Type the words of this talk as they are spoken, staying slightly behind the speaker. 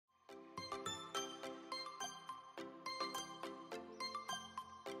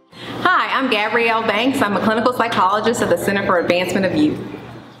I'm Gabriella Banks. I'm a clinical psychologist at the Center for Advancement of Youth.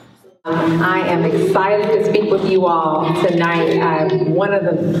 I am excited to speak with you all tonight. One of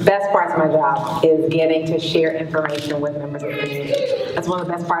the best parts of my job is getting to share information with members of the community. That's one of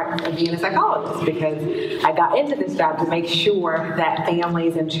the best parts of being a psychologist, because I got into this job to make sure that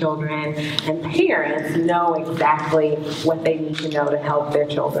families and children and parents know exactly what they need to know to help their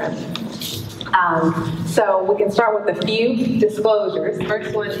children. So we can start with a few disclosures.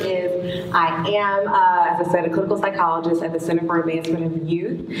 First one is I am, as I said, a clinical psychologist at the Center for Advancement of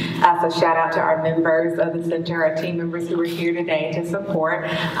Youth. So shout out to our members of the center, our team members who are here today to support.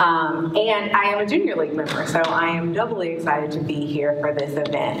 And I am a junior league member, so I am doubly excited to be here for this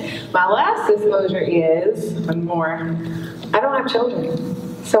event. My last disclosure is one more. I don't have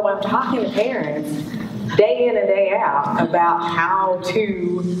children, so I'm talking to parents day in and day out about how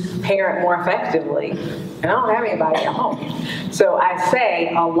to parent more effectively. And I don't have anybody at home. So I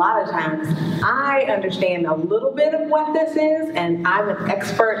say a lot of times, I understand a little bit of what this is, and I'm an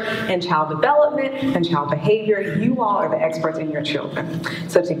expert in child development and child behavior. You all are the experts in your children.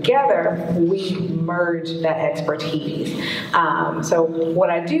 So together, we merge that expertise. So what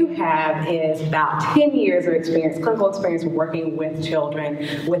I do have is about 10 years of experience, clinical experience working with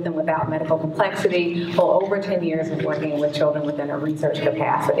children with and without medical complexity. Well, over 10 years of working with children within a research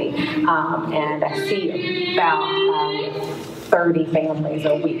capacity. And I see about 30 families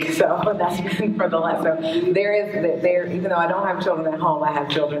a week. So that's been for the last, so even though I don't have children at home, I have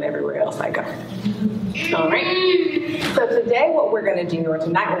children everywhere else I go. All right. So today what we're going to do, or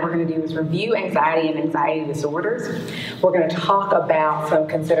tonight what we're going to do, is review anxiety and anxiety disorders. We're going to talk about some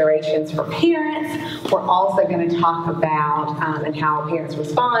considerations for parents. We're also going to talk about and how parents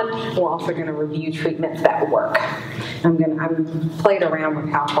respond. We're also going to review treatments that work. I'm played around with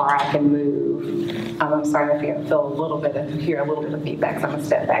how far I can move. I'm sorry if you feel hear a little bit of feedback, so I'm going to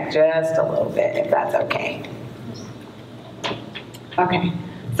step back just a little bit, if that's okay. Okay.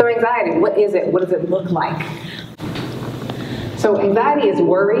 So anxiety, what is it? What does it look like? So anxiety is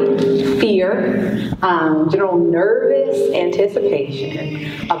worry, fear, general nervous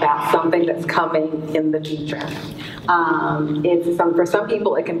anticipation about something that's coming in the future. For some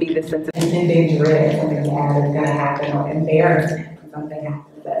people, it can be this sense of impending dread, something bad is going to happen, or embarrassment, something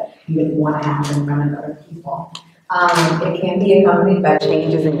happens that you didn't want to happen in front of other people. It can be accompanied by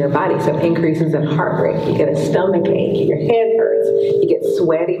changes in your body, so increases in heart rate. You get a stomach ache, your head hurts, you get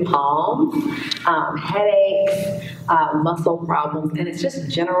sweaty palms, headaches, muscle problems, and it's just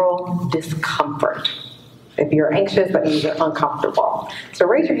general discomfort. If you're anxious, that means you're uncomfortable. So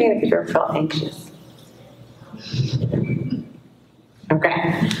raise your hand if you've ever felt anxious.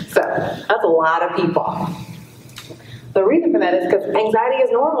 Okay, so that's a lot of people. The reason for that is because anxiety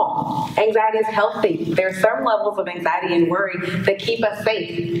is normal. Anxiety is healthy. There are some levels of anxiety and worry that keep us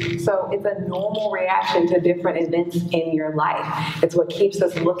safe. So it's a normal reaction to different events in your life. It's what keeps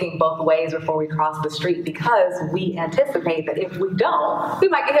us looking both ways before we cross the street, because we anticipate that if we don't, we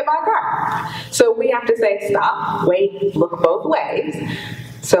might get hit by a car. So we have to say, stop, wait, look both ways,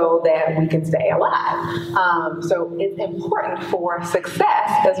 so that we can stay alive. So it's important for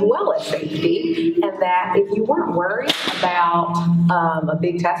success as well as safety, and that if you weren't worried about a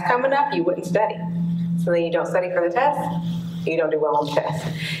big test coming up, you wouldn't study. So then you don't study for the test, you don't do well on the test.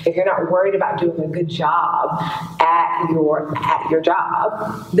 If you're not worried about doing a good job at your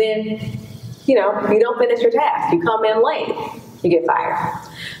job, then you don't finish your task. You come in late, you get fired.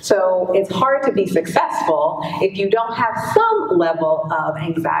 So it's hard to be successful if you don't have some level of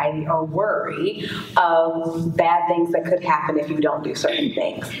anxiety or worry of bad things that could happen if you don't do certain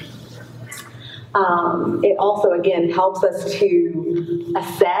things. It also, again, helps us to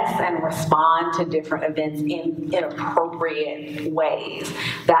assess and respond to different events in appropriate ways.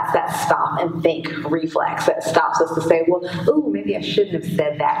 That's that stop and think reflex that stops us to say, well, ooh, maybe I shouldn't have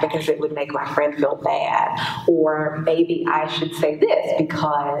said that because it would make my friend feel bad. Or maybe I should say this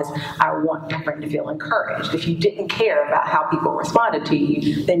because I want my friend to feel encouraged. If you didn't care about how people responded to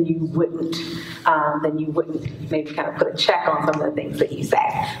you, then you wouldn't maybe kind of put a check on some of the things that you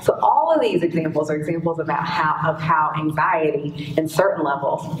say. So all of these examples are examples of how anxiety in certain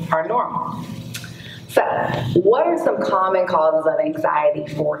levels are normal. So, what are some common causes of anxiety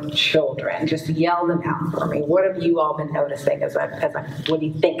for children? Just yell them out for me. What have you all been noticing what do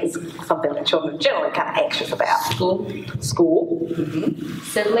you think is something that children are generally kind of anxious about? School. Mm-hmm.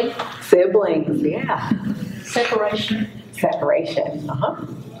 Siblings, yeah. Separation.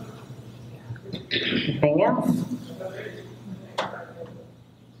 Anything else?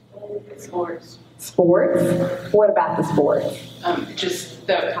 Sports? What about the sports? Just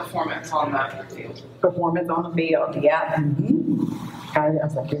the performance on the field. Performance on the field, yeah. Mm-hmm. I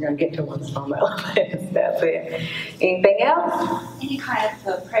was like, you're going to get to one on the list. That's it. Anything else? Any kind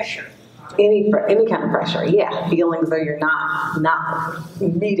of pressure. Any kind of pressure, yeah. Feeling as though you're not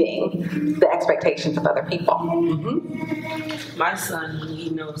meeting the expectations of other people. Mm-hmm. My son, he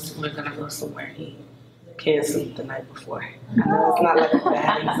knows we're going to go somewhere. He can't sleep the night before. I know it's not like a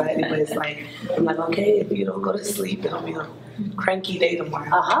bad anxiety, but it's like, I'm like, okay, if you don't go to sleep, it'll be a cranky day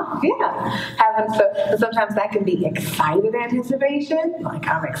tomorrow. Yeah. Sometimes that can be excited anticipation, like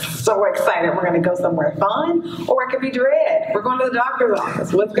I'm so excited we're going to go somewhere fun, or it could be dread. We're going to the doctor's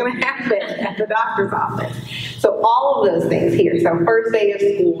office. What's going to happen at the doctor's office? So all of those things here. So first day of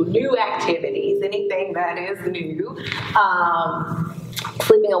school, new activities, anything that is new.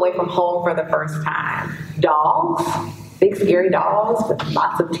 Sleeping away from home for the first time. Dogs, big scary dogs with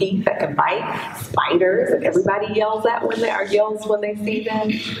lots of teeth that can bite. Spiders that everybody yells when they see them.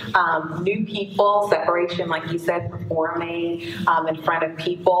 New people, separation, like you said, performing in front of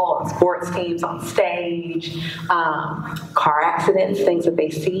people, on sports teams, on stage. Car accidents, things that they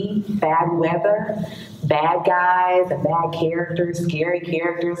see. Bad weather. Bad guys and bad characters, scary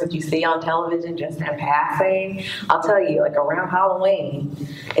characters that you see on television just in passing. I'll tell you, like around Halloween,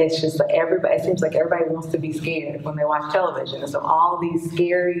 it's just like it seems like everybody wants to be scared when they watch television. And so all these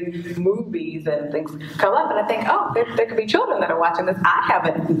scary movies and things come up, and I think, oh, there could be children that are watching this. I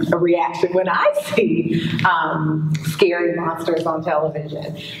have a reaction when I see scary monsters on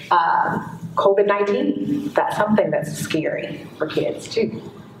television. COVID-19, that's something that's scary for kids too.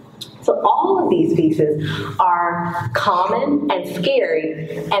 So all of these pieces are common and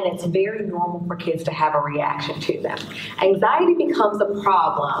scary, and it's very normal for kids to have a reaction to them. Anxiety becomes a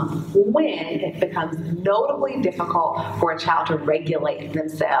problem when it becomes notably difficult for a child to regulate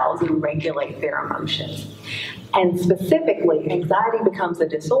themselves and regulate their emotions. And specifically, anxiety becomes a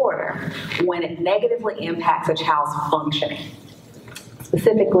disorder when it negatively impacts a child's functioning.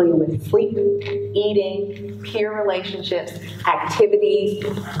 Specifically with sleep, eating, peer relationships, activities,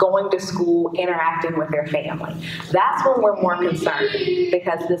 going to school, interacting with their family. That's when we're more concerned,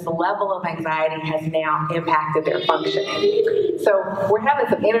 because this level of anxiety has now impacted their functioning. So we're having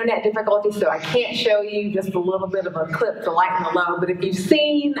some internet difficulties, so I can't show you just a little bit of a clip to lighten the load, but if you've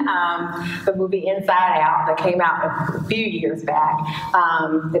seen the movie Inside Out that came out a few years back,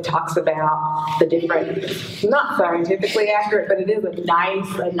 it talks about the different, not scientifically accurate, but it is a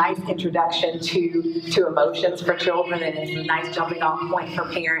nice introduction to emotions for children, and it's a nice jumping off point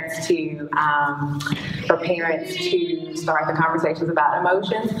for parents to start the conversations about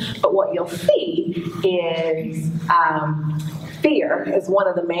emotions. But what you'll see is fear is one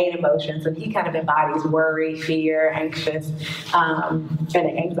of the main emotions, and he kind of embodies worry, fear, anxious, and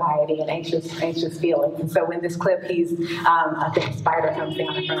anxiety, and anxious feelings. And so in this clip, I think a spider comes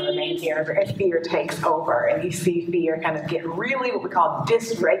down in front of the main character, and fear takes over, and you see fear kind of get really what we call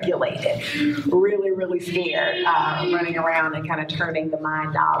dysregulated, really scared, running around and kind of turning the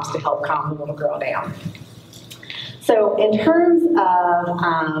mind knobs to help calm the little girl down. So in terms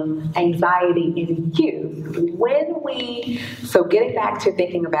of anxiety in youth, so getting back to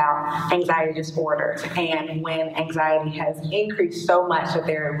thinking about anxiety disorders, and when anxiety has increased so much that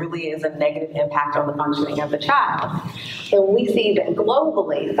there really is a negative impact on the functioning of the child, and we see that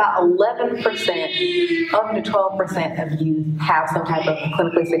globally, about 11%, up to 12% of youth have some type of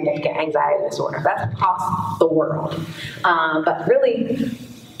clinically significant anxiety disorder. That's across the world. But really,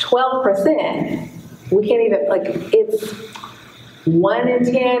 12%, we can't even, it's 1 in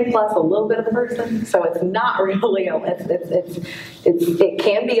 10 plus a little bit of a person, so it's not really, it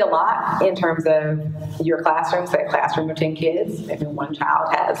can be a lot in terms of your classroom, say a classroom of 10 kids, maybe one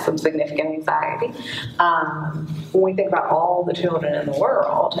child has some significant anxiety. When we think about all the children in the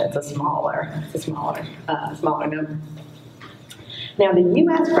world, it's a smaller number. Now, the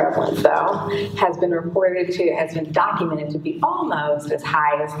U.S. prevalence, though, has been documented to be almost as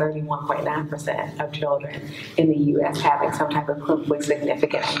high as 31.9% of children in the U.S. having some type of clinically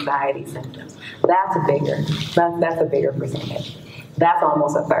significant anxiety symptoms. That's a bigger percentage. That's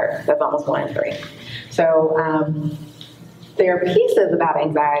almost a third. That's almost 1 in 3. So there are pieces about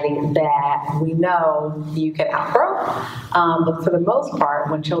anxiety that we know you can outgrow, but for the most part,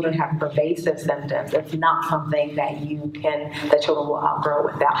 when children have pervasive symptoms, it's not something that children will outgrow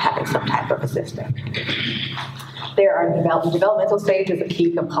without having some type of assistance. There are developmental stages, a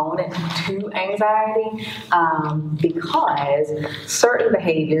key component to anxiety, because certain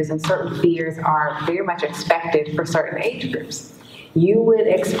behaviors and certain fears are very much expected for certain age groups. you would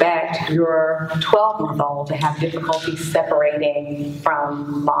expect your 12-month-old to have difficulty separating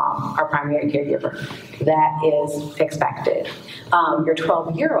from mom, our primary caregiver. That is expected. Your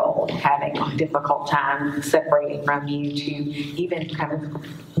 12-year-old having a difficult time separating from you to even kind of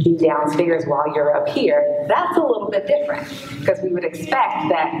be downstairs while you're up here, that's a little bit different, because we would expect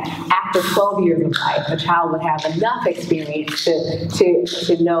that after 12 years of life, a child would have enough experience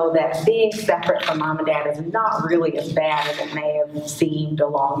to know that being separate from mom and dad is not really as bad as it may have seemed a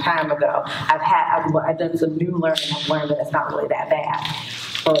long time ago. I've done some new learning. I've learned that it's not really that bad.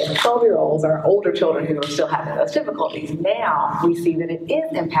 For 12-year-olds or older children who are still having those difficulties, now we see that it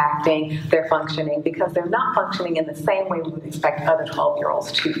is impacting their functioning because they're not functioning in the same way we would expect other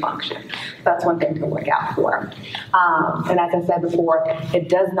 12-year-olds to function. That's one thing to look out for. And as I said before, it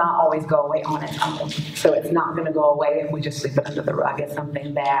does not always go away on its own. So it's not going to go away if we just sweep it under the rug. It's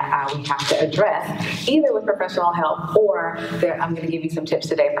something that we have to address, either with professional help or I'm going to give you some tips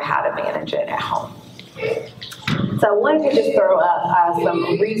today for how to manage it at home. So I wanted to just throw up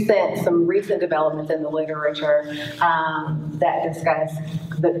some recent developments in the literature that discuss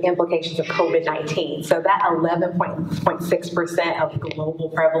the implications of COVID-19. So that 11.6% of global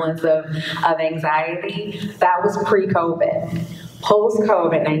prevalence of anxiety, that was pre-COVID.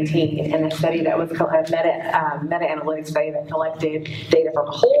 Post-COVID-19, in a study that was a meta-analytic study that collected data from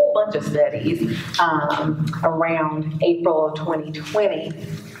a whole bunch of studies around April of 2020,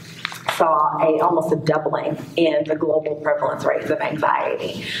 saw almost a doubling in the global prevalence rates of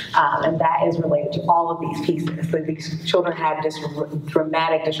anxiety. And that is related to all of these pieces. So these children had just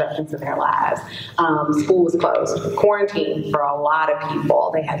dramatic disruptions in their lives. School was closed, quarantine for a lot of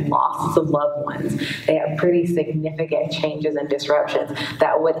people. They had losses of loved ones. They had pretty significant changes and disruptions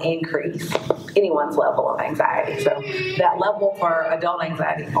that would increase anyone's level of anxiety. So that level for adult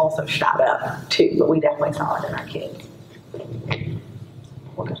anxiety also shot up too, but we definitely saw it in our kids.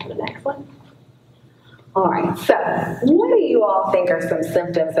 We'll go to the next one. All right, so what do you all think are some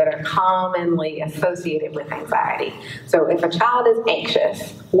symptoms that are commonly associated with anxiety? So if a child is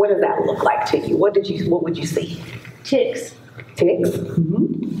anxious, what does that look like to you? What would you see? Tics. Tics?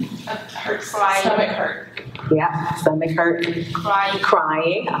 Mm-hmm. Hurt, stomach hurt. Yeah, stomach hurt.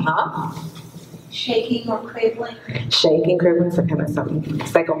 Crying, Shaking or crippling. Shaking, crippling, so kind of some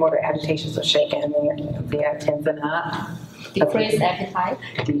psychomotor agitation, so shaking in there, yeah, tensing up. Decreased appetite.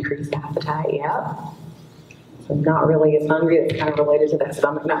 Decreased appetite, yeah. So not really as hungry. It's kind of related to that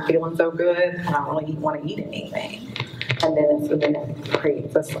stomach not feeling so good. I don't really want to eat anything. And then it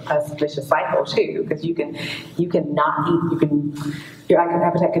creates a vicious cycle too, because you can not eat. Your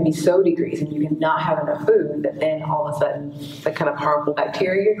appetite can be so decreased, and you can not have enough food that then all of a sudden the kind of harmful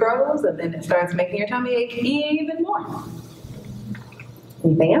bacteria grows, and then it starts making your tummy ache even more.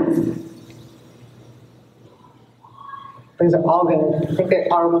 Anything else? Those are all good. I think they're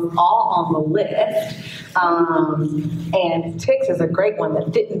almost all on the list. And tics is a great one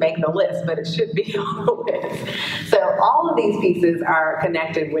that didn't make the list, but it should be on the list. So all of these pieces are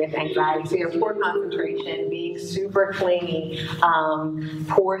connected with anxiety. So your poor concentration, being super clingy,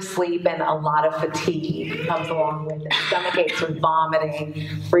 poor sleep, and a lot of fatigue comes along with it. Stomach aches and vomiting,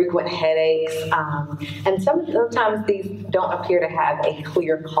 frequent headaches. And sometimes these don't appear to have a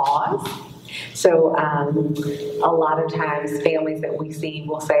clear cause. So a lot of times families that we see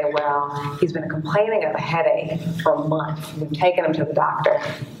will say, well, he's been complaining of a headache for months. We've taken him to the doctor,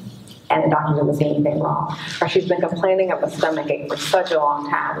 and the doctor doesn't see anything wrong. Or she's been complaining of a stomach ache for such a long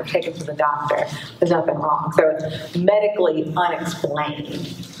time. We've taken him to the doctor. There's nothing wrong. So it's medically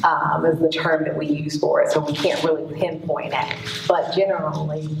unexplained is the term that we use for it. So we can't really pinpoint it. But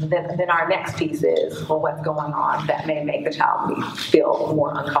generally, then our next piece is, well, what's going on that may make the child feel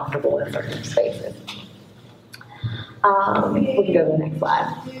more uncomfortable in certain spaces. We can go to the next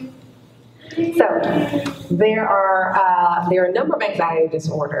slide. So there are a number of anxiety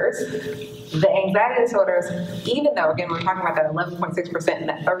disorders. The anxiety disorders, even though, again, we're talking about that 11.6% and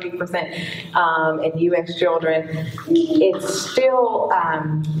that 30% in U.S. children, it's still,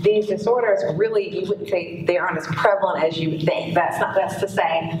 these disorders really, you wouldn't say they aren't as prevalent as you would think. That's to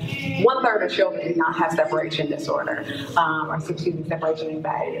say 1/3 of children do not have separation disorder, or separation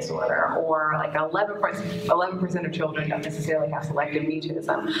anxiety disorder, or like 11% of children don't necessarily have selective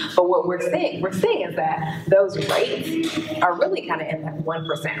mutism. But what we're seeing is that those rates are really kind of in that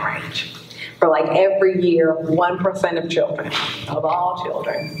 1% range. For like every year, 1% of children, of all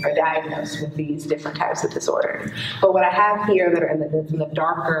children, are diagnosed with these different types of disorders. But what I have here that are in the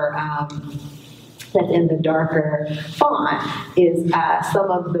darker, that's in the darker font is some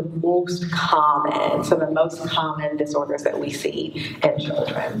of the most common disorders that we see in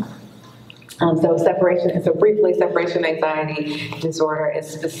children. So briefly, separation anxiety disorder is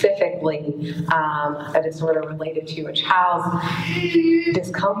specifically a disorder related to a child's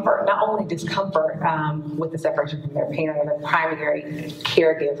discomfort, not only discomfort with the separation from their parent or their primary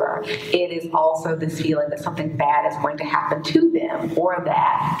caregiver, it is also this feeling that something bad is going to happen to them or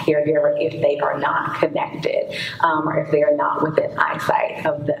that caregiver if they are not connected or if they are not within eyesight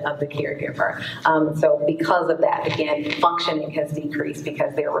of the caregiver. So because of that, again, functioning has decreased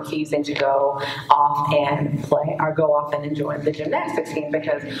because they're refusing to go off and play or go off and enjoy the gymnastics game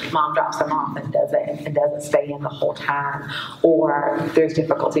because mom drops them off and doesn't stay in the whole time, or there's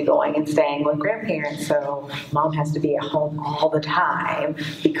difficulty going and staying with grandparents, so mom has to be at home all the time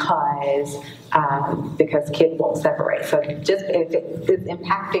because kids won't separate. So just if it is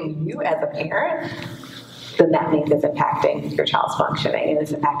impacting you as a parent, then that means it's impacting your child's functioning and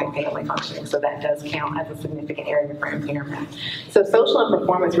it's impacting family functioning. So that does count as a significant area for impairment. So social and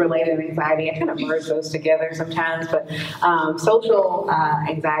performance-related anxiety, I kind of merge those together sometimes, but social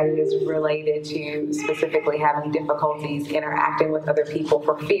anxiety is related to specifically having difficulties interacting with other people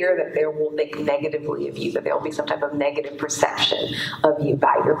for fear that they will think negatively of you, that there will be some type of negative perception of you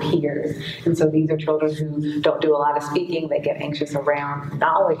by your peers. And so these are children who don't do a lot of speaking. They get anxious around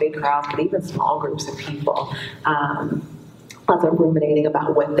not only big crowds, but even small groups of people. Lots of ruminating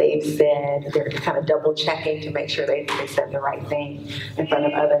about what they've said. They're kind of double checking to make sure they said the right thing in front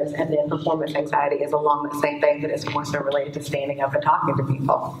of others. And then performance anxiety is along the same thing, but it's more so related to standing up and talking to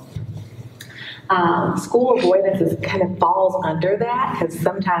people. School avoidance kind of falls under that because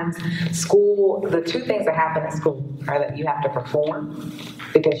sometimes the two things that happen at school are that you have to perform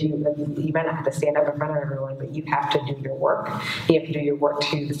because you might not have to stand up in front of everyone, but you have to do your work. You have to do your work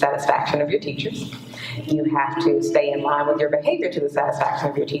to the satisfaction of your teachers. You have to stay in line with your behavior to the satisfaction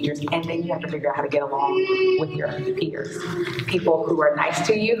of your teachers, and then you have to figure out how to get along with your peers. People who are nice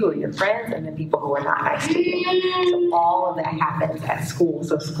to you, who are your friends, and then people who are not nice to you. So all of that happens at school.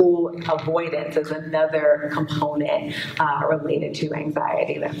 So school avoidance is another component related to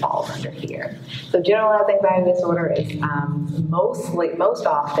anxiety that falls under here. So generalized anxiety disorder is most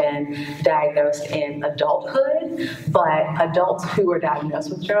often diagnosed in adulthood, but adults who are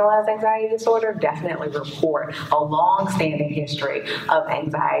diagnosed with generalized anxiety disorder definitely report a long-standing history of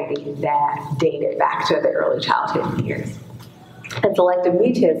anxiety that dated back to their early childhood years. And selective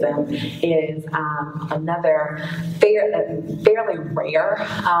mutism is another fairly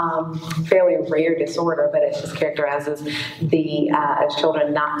rare disorder, but it just characterizes as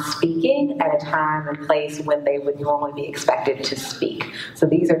children not speaking at a time and place when they would normally be expected to speak. So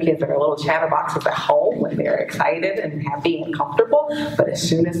these are kids that are little chatterboxes at home when they're excited and happy and comfortable, but as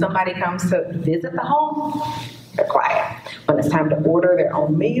soon as somebody comes to visit the home, they're quiet. When it's time to order their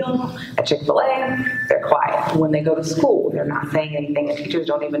own meal at Chick-fil-A, they're quiet. When they go to school, they're not saying anything, and teachers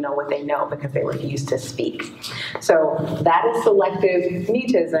don't even know what they know because they refuse to speak. So that is selective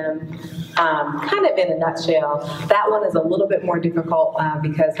mutism, kind of in a nutshell. That one is a little bit more difficult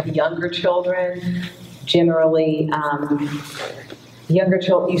because younger children generally,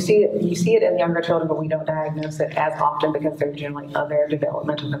 you see it in younger children, but we don't diagnose it as often because there are generally other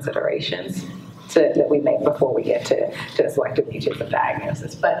developmental considerations that we make before we get to the selective mutism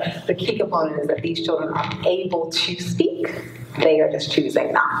diagnosis. But the key component is that these children are able to speak, they are just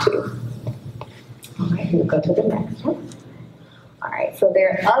choosing not to. All right, we'll go to the next one. All right, so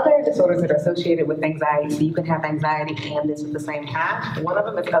there are other disorders that are associated with anxiety. So you can have anxiety and this at the same time. One of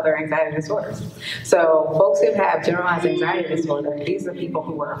them is other anxiety disorders. So folks who have generalized anxiety disorder, these are people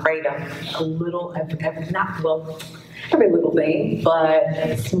who are afraid of every little thing,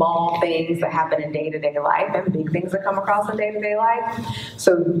 but small things that happen in day-to-day life and big things that come across in day-to-day life.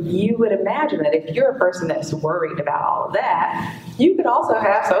 So you would imagine that if you're a person that's worried about all of that, you could also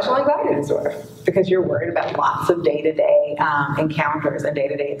have social anxiety disorder because you're worried about lots of day-to-day encounters and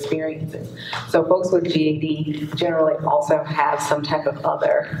day-to-day experiences. So folks with GAD generally also have some type of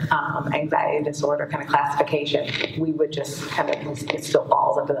other anxiety disorder kind of classification. We would just it still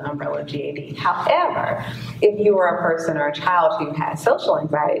falls under the umbrella of GAD. However, if you are a person or a child who has social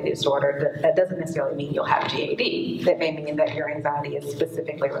anxiety disorder, that doesn't necessarily mean you'll have GAD. That may mean that your anxiety is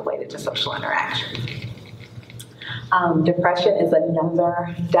specifically related to social interaction. Depression is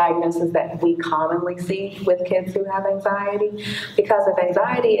another diagnosis that we commonly see with kids who have anxiety, because if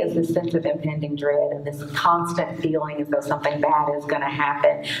anxiety is this sense of impending dread and this constant feeling as though something bad is going to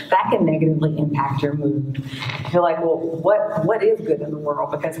happen, that can negatively impact your mood. You're like, well, what is good in the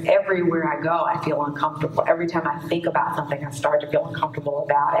world? Because everywhere I go, I feel uncomfortable. Every time I think about something, I start to feel uncomfortable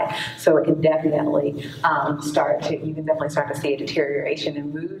about it. So it can definitely you can definitely start to see a deterioration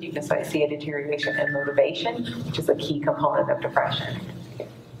in mood. You can start to see a deterioration in motivation, which is a key component of depression.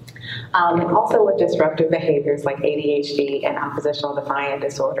 And also with disruptive behaviors like ADHD and oppositional defiant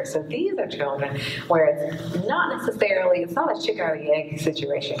disorder. So these are children where it's not a chicken or the egg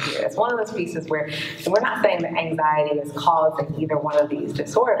situation here. It's one of those pieces where we're not saying that anxiety is causing either one of these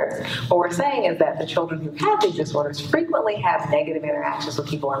disorders. What we're saying is that the children who have these disorders frequently have negative interactions with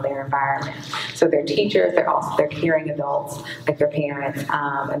people in their environment. So their teachers, they're caring adults, like their parents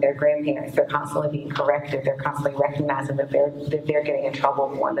and their grandparents. They're constantly being corrected. They're constantly recognizing that they're getting in trouble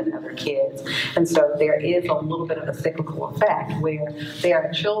more than other kids. And so there is a little bit of a cyclical effect where there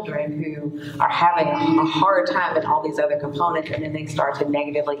are children who are having a hard time in all these other components, and then they start to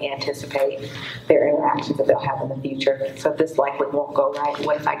negatively anticipate their interactions that they'll have in the future. So this likely won't go right.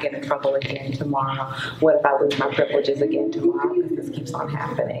 What if I get in trouble again tomorrow? What if I lose my privileges again tomorrow because this keeps on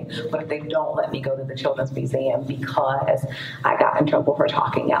happening? What if they don't let me go to the Children's Museum because I got in trouble for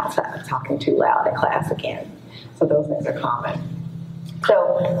talking outside, talking too loud in class again? So those things are common.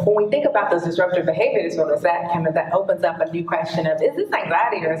 So when we think about those disruptive behavior disorders, that opens up a new question of, is this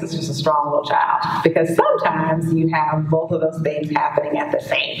anxiety or is this just a strong willed child? Because sometimes you have both of those things happening at the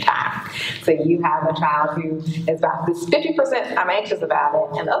same time. So you have a child who is about this 50%, I'm anxious about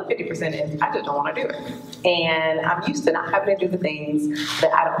it, and the other 50% is, I just don't want to do it. And I'm used to not having to do the things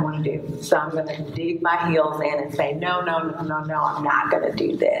that I don't want to do. So I'm going to dig my heels in and say, no, I'm not going to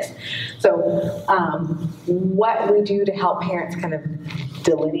do this. So what we do to help parents kind of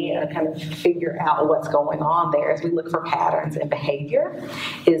delineate and kind of figure out what's going on there is we look for patterns in behavior.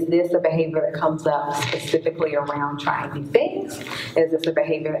 Is this a behavior that comes up specifically around trying new things? Is this a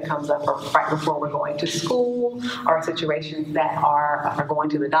behavior that comes up right before we're going to school, or situations that are going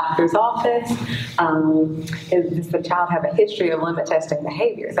to the doctor's office? Does the child have a history of limit testing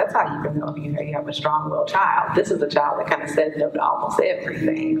behaviors? That's how you can know if you have a strong-willed child. This is a child that kind of says no to almost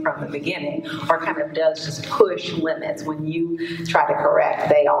everything from the beginning, or kind of does just push limits. When you try to correct,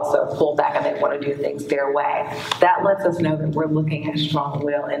 they also pull back and they want to do things their way. That lets us know that we're looking at strong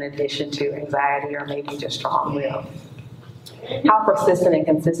will in addition to anxiety or maybe just strong will. How persistent and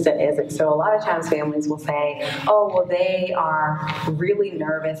consistent is it? So a lot of times families will say, oh, well, they are really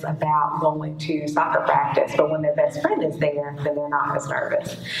nervous about going to soccer practice, but when their best friend is there, then they're not as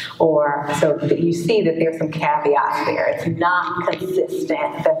nervous. Or so that you see that there's some caveats there. It's not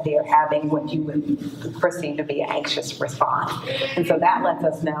consistent that they're having what you would perceive to be an anxious response. And so that lets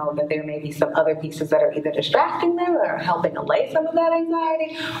us know that there may be some other pieces that are either distracting them or helping allay some of that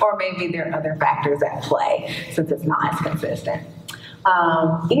anxiety, or maybe there are other factors at play since it's not as consistent.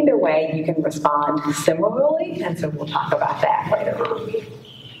 Either way, you can respond similarly, and so we'll talk about that later on.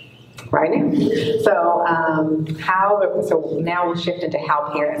 Right now. So now we'll shift into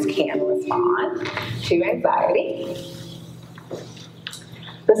how parents can respond to anxiety.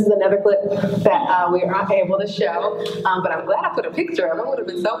 This is another clip that we are not able to show, but I'm glad I put a picture of it. It would have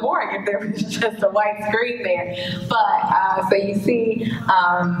been so boring if there was just a white screen there. But so you see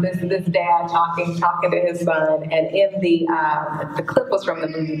this dad talking to his son, and in the clip was from the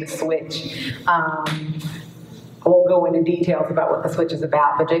movie The Switch. I won't go into details about what The Switch is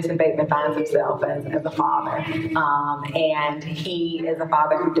about, but Jason Bateman finds himself as a father. And he is a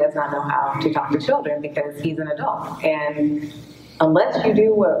father who does not know how to talk to children because he's an adult. And unless you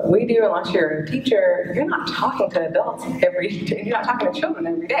do what we do, unless you're a teacher, you're not talking to adults every day. You're not talking to children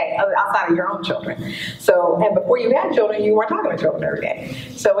every day, outside of your own children. So, and before you had children, you weren't talking to children every day.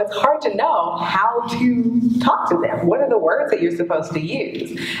 So it's hard to know how to talk to them. What are the words that you're supposed to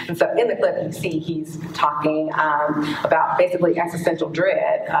use? And so in the clip, you see he's talking about basically existential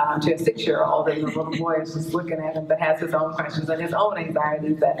dread to a 6-year-old, and the little boy is just looking at him, but has his own questions and his own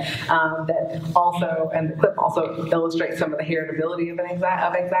anxieties that also, and the clip also illustrates some of the heritability of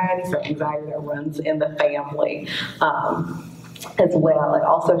anxiety, so anxiety that runs in the family as well. It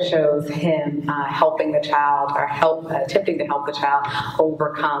also shows him helping the child, or attempting to help the child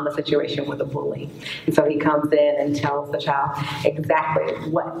overcome a situation with a bully. And so he comes in and tells the child exactly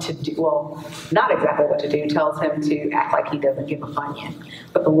what to do. Well, not exactly what to do, tells him to act like he doesn't give a funyun.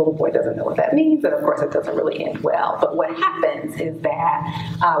 But the little boy doesn't know what that means, and of course it doesn't really end well. But what happens is that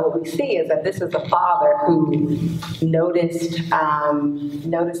what we see is that this is a father who noticed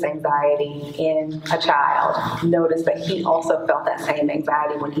anxiety in a child, noticed that he also felt that same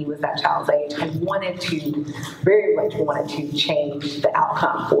anxiety when he was that child's age, and very much wanted to change the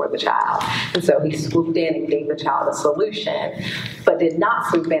outcome for the child. And so he swooped in and gave the child a solution, but did not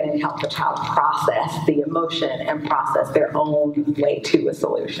swoop in and help the child process the emotion and process their own way to a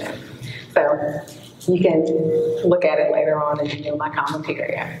solution. So you can look at it later on and do my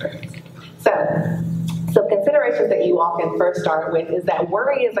commentary after. So Some considerations that you all can first start with is that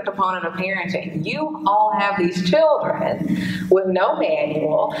worry is a component of parenting. You all have these children with no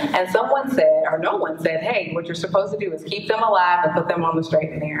manual, and someone said, or no one said, hey, what you're supposed to do is keep them alive and put them on the straight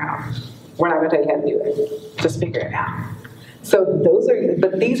and narrow. We're not going to tell you how to do it. Just figure it out. So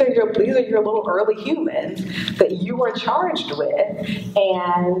these are your little early humans that you are charged with,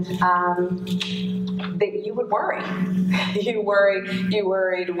 and that you would worry. You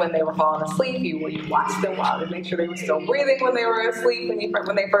worried when they were falling asleep. You watched them while to make sure they were still breathing when they were asleep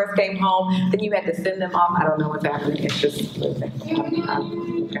when they first came home. Then you had to send them off. I don't know what's happening. It's just okay.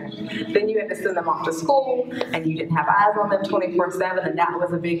 Then you had to send them off to school, and you didn't have eyes on them 24/7, and that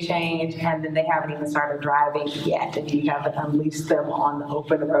was a big change. And then they haven't even started driving yet, and you haven't unleashed them on the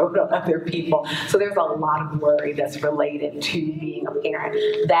open road on other people. So there's a lot of worry that's related to being a parent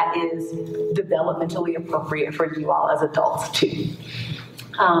that is developmentally appropriate for you all as adults too.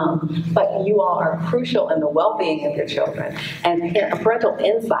 But you all are crucial in the well-being of your children, and parental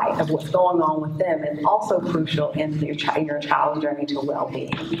insight of what's going on with them is also crucial in your child's journey to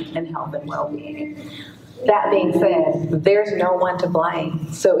well-being and health and well-being. That being said, there's no one to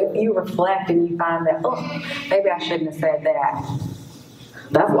blame. So if you reflect and you find that, oh, maybe I shouldn't have said that,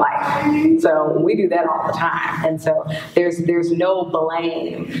 that's life. So we do that all the time. And so there's no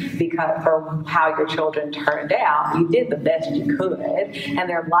blame because for how your children turned out. You did the best you could. And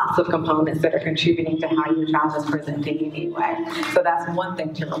there are lots of components that are contributing to how your child is presenting you anyway. So that's one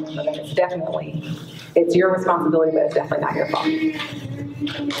thing to remember, that it's your responsibility, but it's definitely not your fault.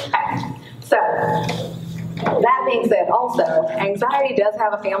 Okay. So that being said, also, anxiety does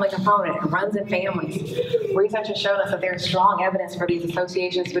have a family component. It runs in families. Research has shown us that there is strong evidence for these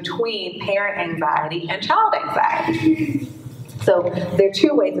associations between parent anxiety and child anxiety. So there are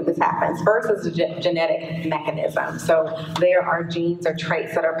two ways that this happens. First is a genetic mechanism. So there are genes or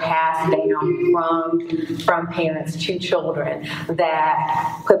traits that are passed down from parents to children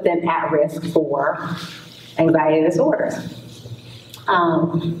that put them at risk for anxiety disorders.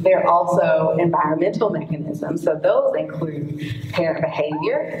 There are also environmental mechanisms. So those include parent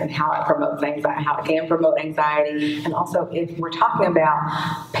behavior and how it promotes anxiety, how it can promote anxiety. And also, if we're talking about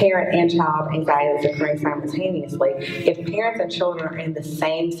parent and child anxiety that's occurring simultaneously, if parents and children are in the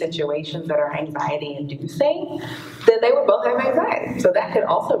same situations that are anxiety inducing, then they would both have anxiety. So that could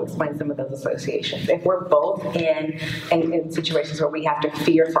also explain some of those associations. If we're both in situations where we have to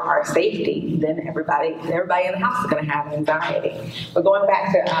fear for our safety, then everybody in the house is going to have anxiety. But going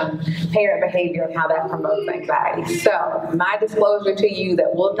back to parent behavior and how that promotes anxiety. So my disclosure to you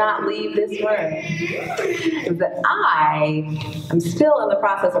that will not leave this room is that I am still in the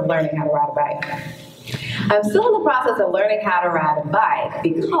process of learning how to ride a bike. I'm still in the process of learning how to ride a bike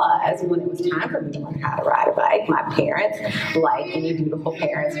because when it was time for me to learn how to ride a bike, my parents, like any beautiful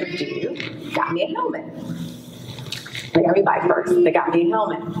parents would do, got me a helmet. They got me a bike first. They got me a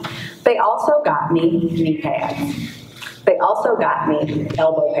helmet. They also got me knee pads. They also got me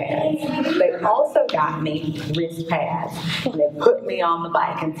elbow pads. They also got me wrist pads. And they put me on the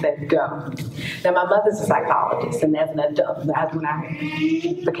bike and said, go. Now, my mother's a psychologist, and as an adult, when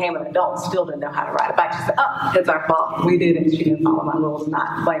I became an adult, still didn't know how to ride a bike. She said, oh, it's our fault. We did it. She didn't follow my rules,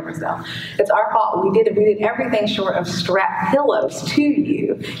 not blame herself. It's our fault. We did it. We did everything short of strap pillows to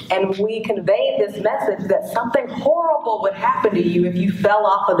you. And we conveyed this message that something horrible would happen to you if you fell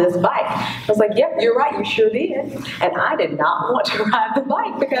off of this bike. I was like, yep, you're right. You sure did. And I did not want to ride the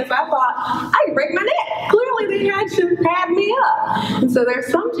bike because I thought, I could break my neck. Clearly, they had to pad me up. And so there's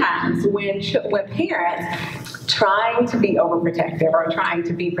sometimes when parents trying to be overprotective or trying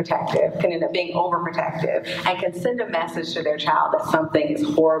to be protective can end up being overprotective and can send a message to their child that something is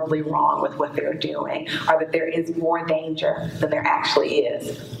horribly wrong with what they're doing or that there is more danger than there actually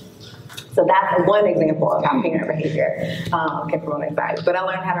is. So that's one example of how parent behavior can promote anxiety. But I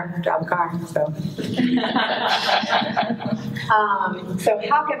learned how to drive a car, so. So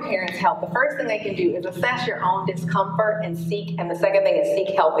how can parents help? The first thing they can do is assess your own discomfort and the second thing is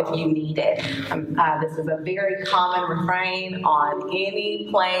seek help if you need it. This is a very common refrain on any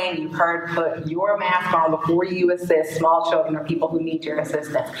plane. You've heard, put your mask on before you assist small children or people who need your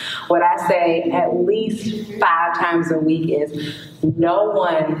assistance. What I say at least 5 times a week is no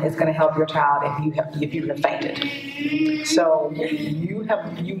one is going to help your child if you have fainted. So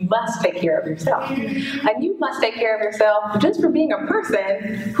you must take care of yourself. And you must take care of yourself just for being a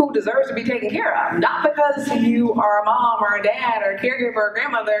person who deserves to be taken care of. Not because you are a mom or a dad or a caregiver or a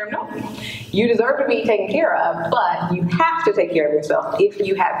grandmother. No. You deserve to be taken care of, but you have to take care of yourself if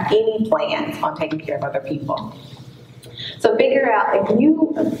you have any plans on taking care of other people. So figure out if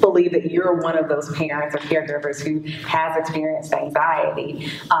you believe that you're one of those parents or caregivers who has experienced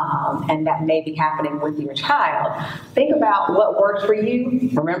anxiety, and that may be happening with your child. Think about what worked for you.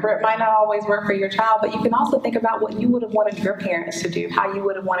 Remember, it might not always work for your child, but you can also think about what you would have wanted your parents to do, how you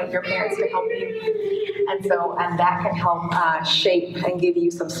would have wanted your parents to help you. And that can help shape and give you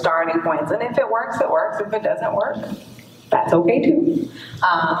some starting points. And if it works, it works. If it doesn't work, that's okay too.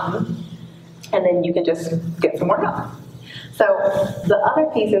 And then you can just get some more help. So the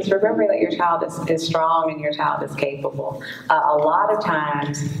other piece is remembering that your child is strong and your child is capable. A lot of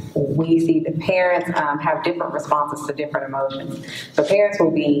times we see the parents have different responses to different emotions. So parents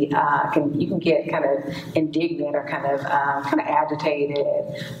will be, you can get kind of indignant or kind of agitated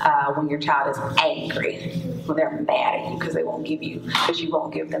when your child is angry, when they're mad at you because you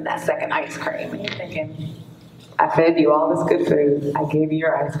won't give them that second ice cream. And you're thinking, I fed you all this good food, I gave you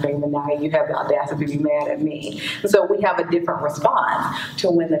your ice cream, and now you have the audacity to be mad at me. So we have a different response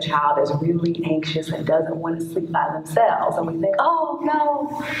to when the child is really anxious and doesn't want to sleep by themselves. And we think, oh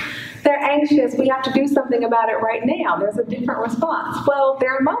no, they're anxious, we have to do something about it right now. There's a different response. Well,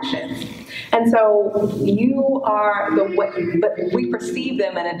 they're emotions. And so but we perceive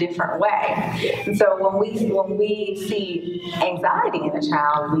them in a different way. And so when we see anxiety in a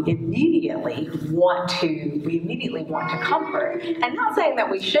child, we immediately want to comfort. And not saying that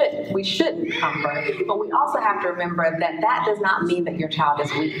we shouldn't comfort, but we also have to remember that does not mean that your child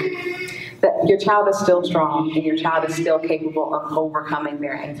is weak. That your child is still strong and your child is still capable of overcoming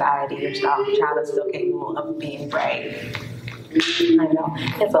their anxiety. Your child is still capable of being brave. I know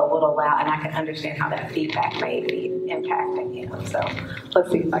it's a little loud, and I can understand how that feedback may be impacting you. So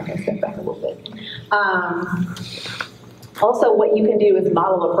let's see if I can step back a little bit. Also, what you can do is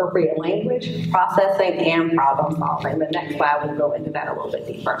model appropriate language, processing, and problem solving. The next slide will go into that a little bit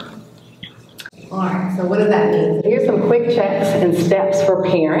deeper. All right, so what does that mean? Here's some quick checks and steps for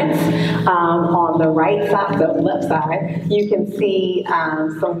parents. On the right side, the left side, you can see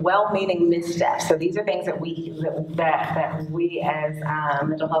some well-meaning missteps. So these are things that we as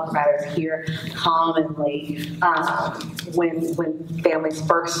mental health providers hear commonly when families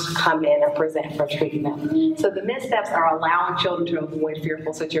first come in and present for treatment. So the missteps are allowing children to avoid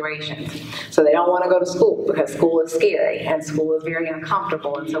fearful situations. So they don't want to go to school because school is scary and school is very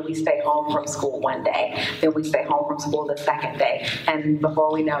uncomfortable, and so we stay home from school one day, then we stay home from school the second day, and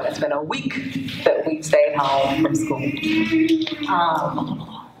before we know it, it's been a week that we've stayed home from school.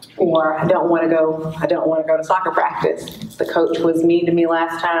 Or I don't want to go to soccer practice. The coach was mean to me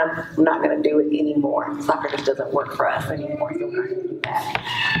last time. I'm not going to do it anymore. Soccer just doesn't work for us anymore, so we're not going to do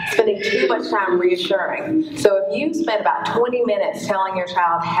that. Spending too much time reassuring. So if you spend about 20 minutes telling your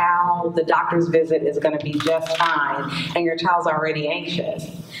child how the doctor's visit is going to be just fine, and your child's already anxious,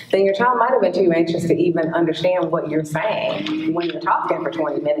 then your child might have been too anxious to even understand what you're saying when you're talking for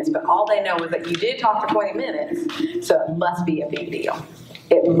 20 minutes, but all they know is that you did talk for 20 minutes, so it must be a big deal.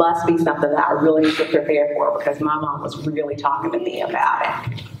 It must be something that I really need to prepare for because my mom was really talking to me about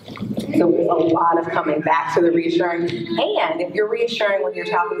it. So there's a lot of coming back to the reassuring. And if you're reassuring with your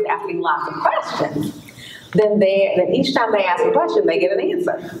child who's asking lots of questions, then each time they ask a question, they get an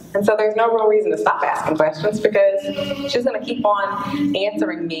answer. And so there's no real reason to stop asking questions because she's going to keep on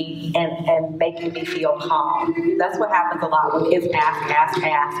answering me and making me feel calm. That's what happens a lot when kids ask.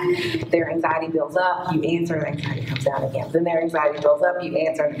 Their anxiety builds up, you answer, and anxiety comes down again. Then their anxiety builds up, you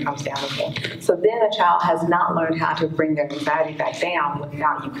answer, and it comes down again. So then a child has not learned how to bring their anxiety back down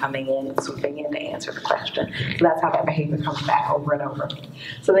without you coming in and swooping in to answer the question. So that's how that behavior comes back over and over.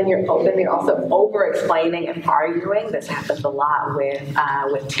 So then you're also over-explaining and arguing. This happens a lot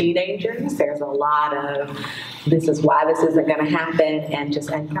with teenagers. There's a lot of this is why this isn't going to happen, and just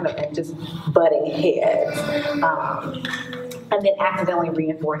butting heads. And then accidentally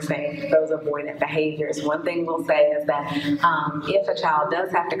reinforcing those avoidant behaviors. One thing we'll say is that if a child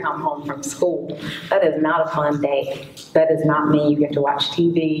does have to come home from school, that is not a fun day. That does not mean you get to watch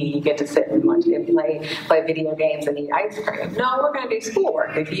TV, you get to sit and play video games and eat ice cream. No, we're going to do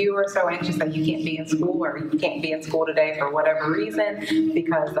schoolwork. If you are so anxious that you can't be in school, or you can't be in school today for whatever reason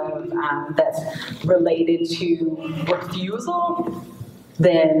because of that's related to refusal,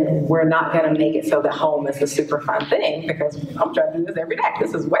 then we're not going to make it so that home is a super fun thing because I'm trying to do this every day.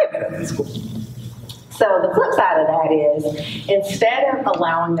 This is way better than school. So the flip side of that is, instead of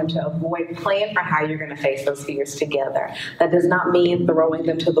allowing them to avoid, plan for how you're going to face those fears together. That does not mean throwing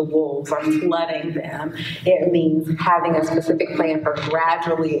them to the wolves or flooding them. It means having a specific plan for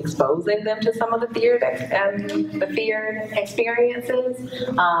gradually exposing them to some of the fear experiences,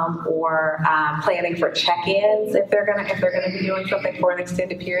 or planning for check-ins if they're going to be doing something for an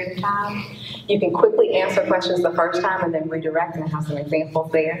extended period of time. You can quickly answer questions the first time and then redirect, and I have some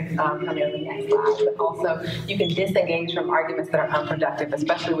examples there coming on the next slide. But also, you can disengage from arguments that are unproductive,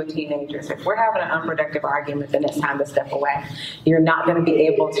 especially with teenagers. If we're having an unproductive argument, then it's time to step away. You're not going to be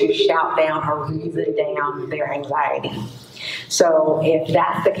able to shout down or reason down their anxiety. So if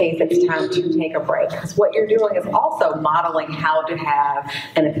that's the case, it's time to take a break. Because what you're doing is also modeling how to have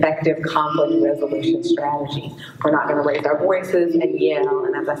an effective conflict resolution strategy. We're not going to raise our voices and yell.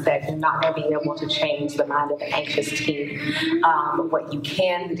 And as I said, you're not going to be able to change the mind of an anxious teen. What you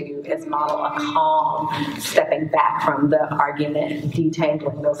can do is model a calm, stepping back from the argument,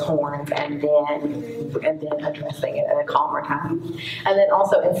 detangling those horns, and then addressing it at a calmer time. And then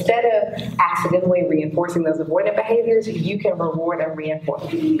also, instead of accidentally reinforcing those avoidant behaviors, you can reward and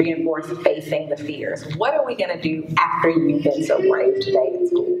reinforce facing the fears. What are we going to do after you've been so brave today in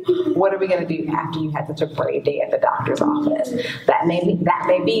school? What are we going to do after you had such a brave day at the doctor's office? That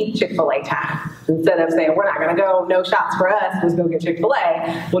may be Chick-fil-A time. Instead of saying, we're not going to go, no shots for us, let's go get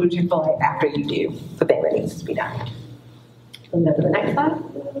Chick-fil-A, we'll do Chick-fil-A after you do the thing that needs to be done. And go to the next slide.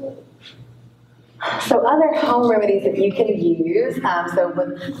 So other home remedies that you can use, so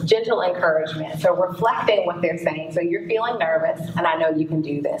with gentle encouragement, so reflecting what they're saying. So you're feeling nervous, and I know you can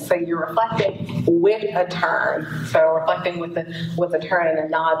do this. So you're reflecting with a turn. So reflecting with a turn and a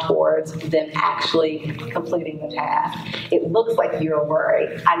nod towards them actually completing the task. It looks like you're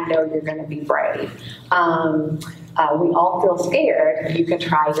worried. I know you're going to be brave. We all feel scared. You can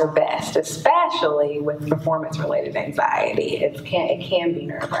try your best, especially with performance-related anxiety. It can be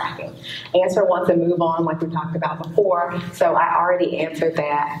nerve-wracking. Answer once and move on, like we talked about before. So I already answered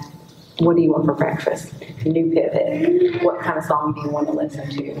that. What do you want for breakfast? New pivot. What kind of song do you want to listen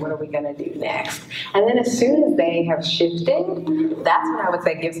to? What are we going to do next? And then as soon as they have shifted, that's when I would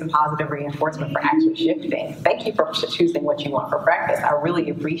say give some positive reinforcement for actually shifting. Thank you for choosing what you want for breakfast. I really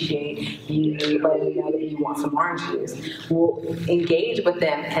appreciate you letting me know that you want some orange juice. We'll engage with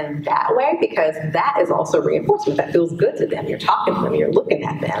them in that way, because that is also reinforcement. That feels good to them. You're talking to them. You're looking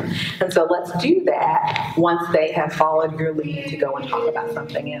at them. And so let's do that once they have followed your lead to go and talk about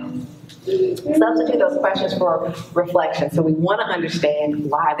something else. Substitute those questions for reflection. So we want to understand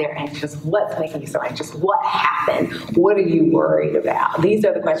why they're anxious. What's making you so anxious? What happened? What are you worried about? These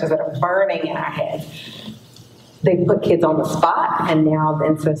are the questions that are burning in our heads. They put kids on the spot,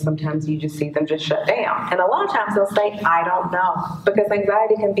 and so sometimes you just see them just shut down. And a lot of times they'll say, I don't know, because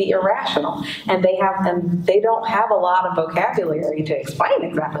anxiety can be irrational, and they don't have a lot of vocabulary to explain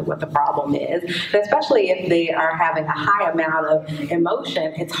exactly what the problem is. And especially if they are having a high amount of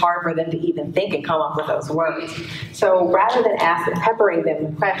emotion, it's hard for them to even think and come up with those words. So rather than peppering them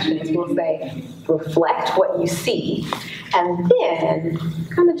with questions, we'll say, reflect what you see, and then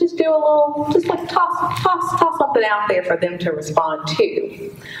kind of just do a little, just like toss something out there for them to respond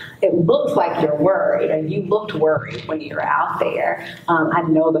to. It looks like you're worried, or you looked worried when you were out there. I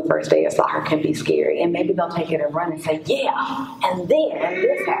know the first day of soccer can be scary, and maybe they'll take it and run and say, yeah, and then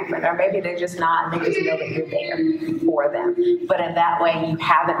this happened. Or maybe they're just not, and they just know that you're there for them. But in that way, you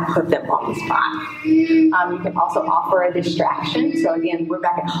haven't put them on the spot. You can also offer a distraction. So again, we're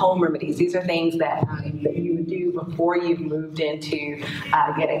back at home remedies. These are things that you would do before you've moved into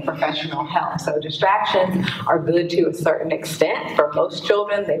getting professional help. So distractions are good to a certain extent. For most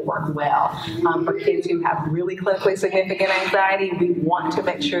children, they work well. For kids who have really clinically significant anxiety, we want to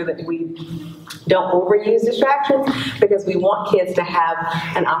make sure that we don't overuse distractions, because we want kids to have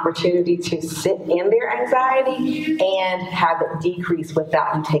an opportunity to sit in their anxiety and have it decrease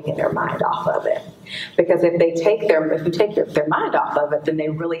without you taking their mind off of it. Because if you take their mind off of it, then they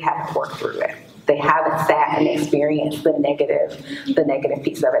really haven't worked through it. They haven't sat and experienced the negative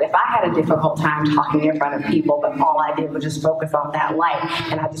piece of it. If I had a difficult time talking in front of people, but all I did was just focus on that light,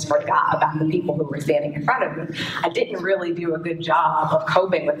 and I just forgot about the people who were standing in front of me, I didn't really do a good job of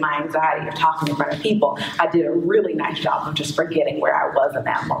coping with my anxiety of talking in front of people. I did a really nice job of just forgetting where I was in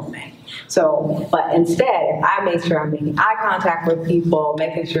that moment. So, but instead, I made sure I'm making eye contact with people,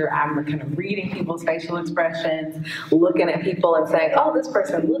 making sure I'm kind of reading people's facial expressions, looking at people and saying, oh, this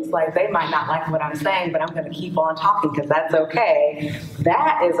person looks like they might not like what I'm saying, but I'm going to keep on talking because that's okay.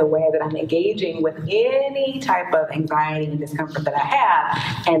 That is a way that I'm engaging with any type of anxiety and discomfort that I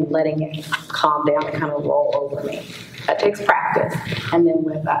have and letting it calm down and kind of roll over me. That takes practice. And then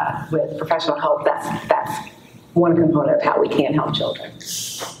with professional help, that's one component of how we can help children.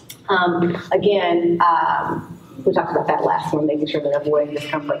 We talked about that last one, making sure that avoiding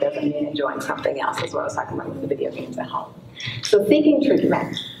discomfort doesn't mean enjoying something else, as well as talking about the video games at home. So thinking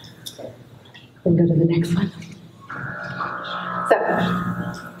treatment. We can go to the next one.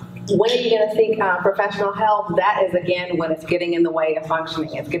 So, when are you going to seek professional help? That is, again, when it's getting in the way of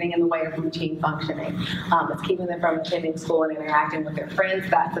functioning. It's getting in the way of routine functioning. It's keeping them from attending school and interacting with their friends.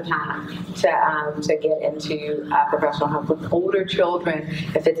 That's the time to get into professional help. With older children,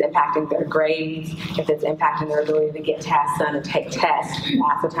 if it's impacting their grades, if it's impacting their ability to get tasks done and take tests,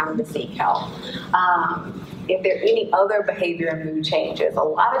 that's the time to seek help. If there are any other behavior and mood changes, a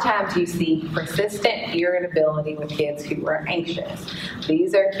lot of times you see persistent irritability with kids who are anxious.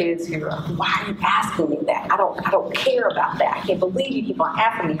 These are kids who are, why are you asking me that? I don't care about that. I can't believe you keep on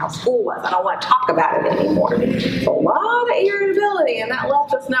asking me how school was. I don't want to talk about it anymore. So a lot of irritability, and that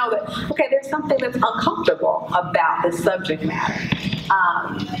lets us know that, okay, there's something that's uncomfortable about this subject matter.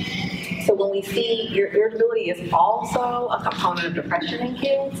 So when we see irritability is also a component of depression in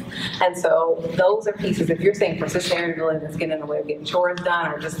kids. And so those are pieces, if you're saying persistent irritability that's getting in the way of getting chores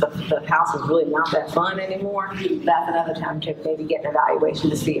done, or just the house is really not that fun anymore, that's another time to maybe get an evaluation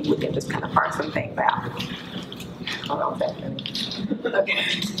to see if we can just kind of parse some things out. Hold on a second.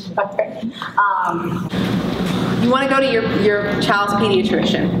 Okay. You want to go to your child's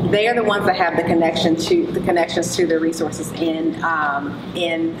pediatrician. They are the ones that have the connections to the resources in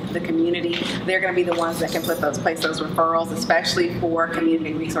the community. They're going to be the ones that can place those referrals, especially for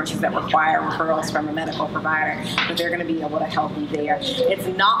community resources that require referrals from a medical provider. But they're going to be able to help you there. It's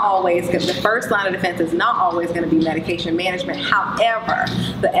not always good. The first line of defense is not always going to be medication management. However,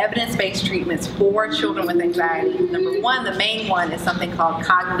 the evidence-based treatments for children with anxiety, number one, the main one is something called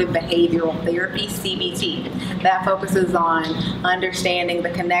cognitive behavioral therapy, CBT. That focuses on understanding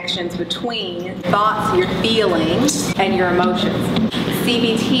the connections between thoughts, your feelings, and your emotions.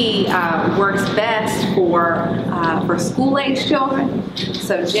 CBT works best for school-age children,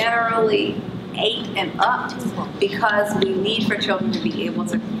 so generally 8 and up, because we need for children to be able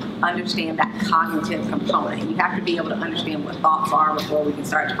to understand that cognitive component. You have to be able to understand what thoughts are before we can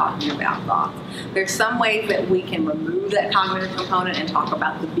start talking about thoughts. There's some ways that we can remove that cognitive component and talk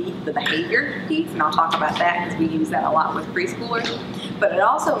about the behavior piece, and I'll talk about that because we use that a lot with preschoolers. But it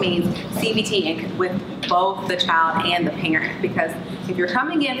also means CBT with both the child and the parent, because if you're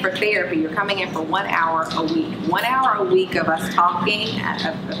coming in for therapy, you're coming in for 1 hour a week. 1 hour a week of us talking,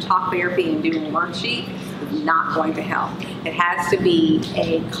 of talk therapy and doing worksheets is not going to help. It has to be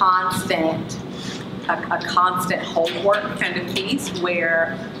a constant homework kind of piece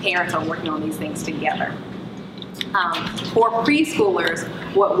where parents are working on these things together. For preschoolers,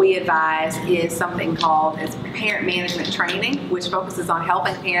 what we advise is something called parent management training, which focuses on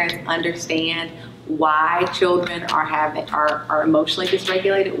helping parents understand why children are emotionally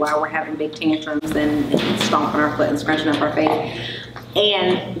dysregulated, why we're having big tantrums and stomping our foot and scrunching up our face,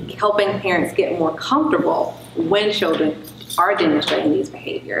 and helping parents get more comfortable when children are demonstrating these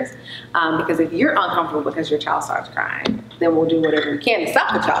behaviors. Because if you're uncomfortable because your child starts crying, then we'll do whatever we can to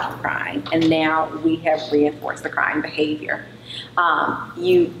stop the child from crying, and now we have reinforced the crying behavior.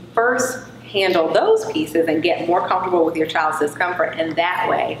 You first handle those pieces and get more comfortable with your child's discomfort, and that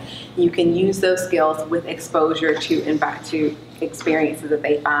way you can use those skills with exposure to experiences that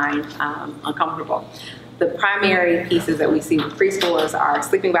they find uncomfortable. The primary pieces that we see with preschoolers are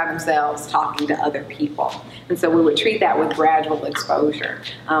sleeping by themselves, talking to other people. And so we would treat that with gradual exposure.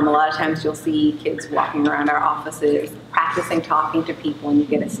 A lot of times you'll see kids walking around our offices practicing talking to people, and you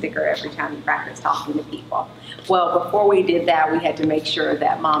get a sticker every time you practice talking to people. Well, before we did that, we had to make sure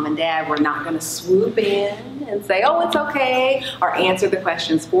that mom and dad were not going to swoop in and say, oh, it's okay, or answer the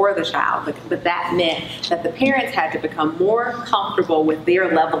questions for the child. But that meant that the parents had to become more comfortable with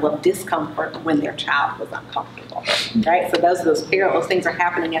their level of discomfort when their child was uncomfortable, right? So those things are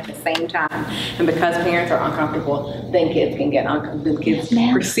happening at the same time. And because parents are uncomfortable, then kids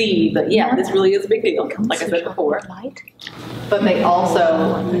can perceive that, yeah, this really is a big deal, like I said before. But they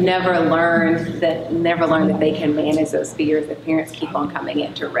also never learn that they can manage those fears if parents keep on coming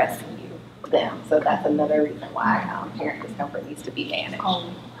in to rescue them. So that's another reason why parent discomfort needs to be managed.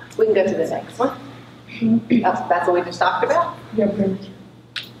 We can go to the next one. That's what we just talked about?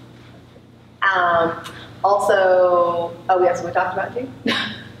 Also, yes, we talked about too.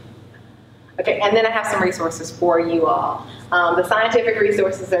 Okay, and then I have some resources for you all. The scientific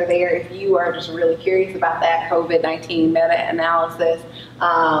resources are there if you are just really curious about that COVID-19 meta-analysis,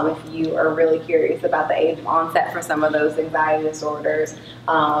 if you are really curious about the age of onset for some of those anxiety disorders,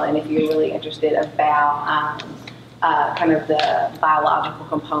 and if you're really interested about kind of the biological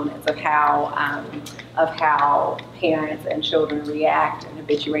components of how parents and children react and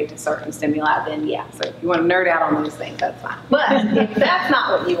habituate to certain stimuli, then yeah. So if you want to nerd out on those things, that's fine. But if that's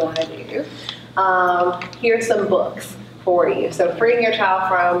not what you want to do, here's some books for you. So Freeing Your Child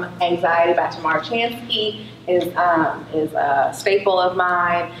from Anxiety by Tamara Chansky is a staple of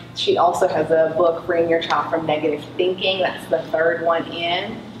mine. She also has a book, Freeing Your Child from Negative Thinking. That's the third one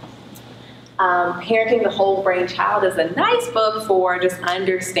in. Parenting the Whole Brain Child is a nice book for just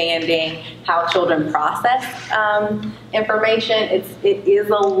understanding how children process information. It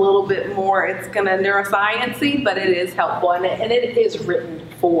is a little bit more, it's kind of neuroscience-y, but it is helpful, and it is written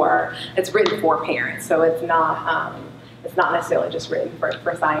for parents, so it's not necessarily just written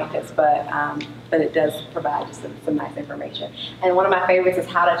for scientists, but it does provide just some nice information. And one of my favorites is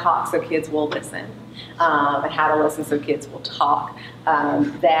How to Talk So Kids Will Listen, and How to Listen So Kids Will Talk.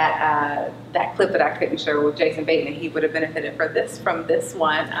 That clip that I couldn't show with Jason Bateman, he would have benefited from this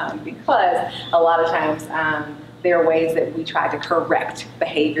one because a lot of times there are ways that we try to correct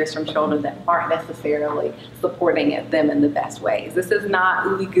behaviors from children that aren't necessarily supporting them in the best ways. This is not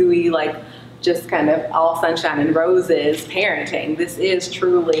ooey gooey, like just kind of all sunshine and roses parenting. This is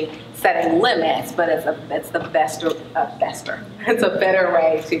truly setting limits, but it's a better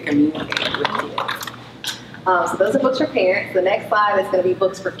way to communicate with kids. So those are books for parents. The next slide is going to be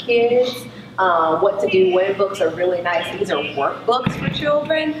books for kids. What to do when books are really nice. These are workbooks for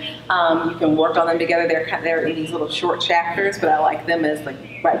children. You can work on them together. They're in these little short chapters, but I like them as like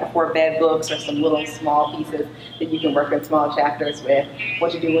right before bed books or some little small pieces that you can work in small chapters with.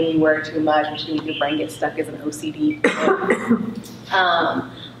 What to do when you worry too much, what you need your brain gets stuck as an OCD.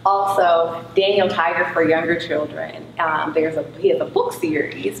 Also, Daniel Tiger for younger children. He has a book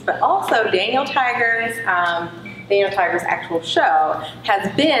series, but also Daniel Tiger's actual show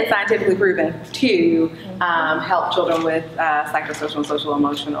has been scientifically proven to help children with psychosocial and social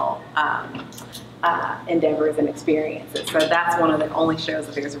emotional endeavors and experiences. So that's one of the only shows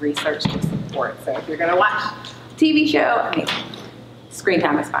that there's research to support. So if you're going to watch a TV show, I mean, screen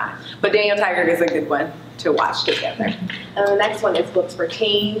time is fine. But Daniel Tiger is a good one to watch together. And the next one is books for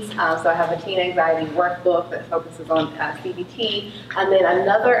teens. So I have a teen anxiety workbook that focuses on CBT. And then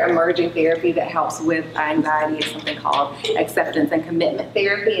another emerging therapy that helps with anxiety is something called acceptance and commitment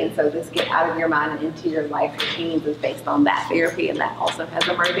therapy. And so this Get Out of Your Mind and Into Your Life for Teens is based on that therapy, and that also has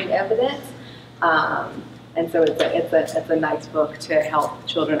emerging evidence. And so it's a nice book to help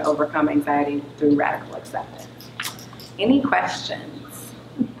children overcome anxiety through radical acceptance. Any questions?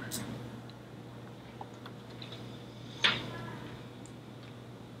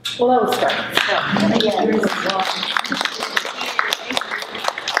 Well, that was start. I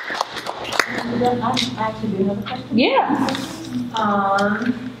actually do have a question. Yeah.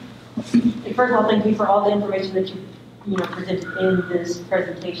 First of all, thank you for all the information that you presented in this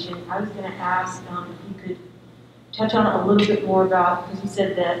presentation. I was going to ask if you could touch on a little bit more about, because you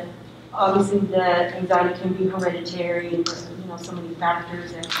said that obviously that anxiety can be hereditary and so many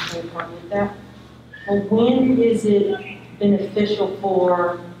factors that play a part with that. Well, when is it beneficial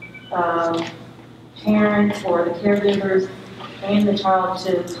for parents or the caregivers and the child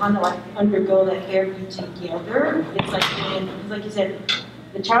to kind of like undergo that therapy together? It's like, like you said,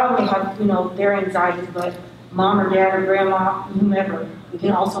 the child may have, their anxieties, but mom or dad or grandma, whomever,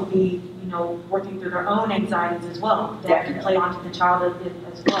 can also be, working through their own anxieties as well. That can play onto the child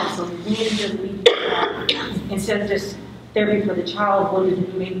as well. So we need to lead instead of just therapy for the child, what does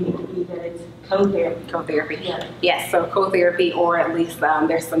it maybe need to be that it's co-therapy? Co-therapy. Yeah. Yes, so co-therapy, or at least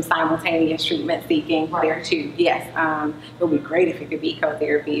there's some simultaneous treatment seeking there too. Yes, it would be great if it could be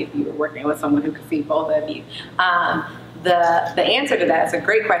co-therapy if you were working with someone who could see both of you. The answer to that is a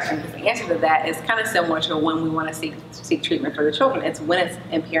great question, because the answer to that is kind of similar to when we want to seek treatment for the children. It's when it's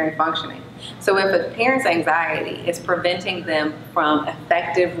impairing functioning. So if a parent's anxiety is preventing them from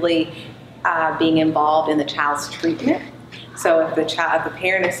effectively being involved in the child's treatment, so if the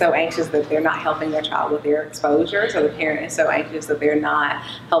parent is so anxious that they're not helping their child with their exposures, or the parent is so anxious that they're not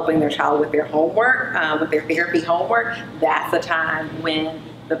helping their child with their homework, with their therapy homework, that's the time when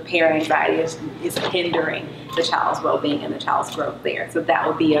the parent anxiety is hindering the child's well-being and the child's growth there. So that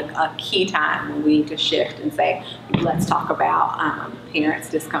would be a key time when we need to shift and say, let's talk about parents'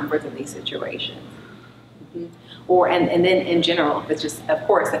 discomforts in these situations. Or, and then in general, if it's just, of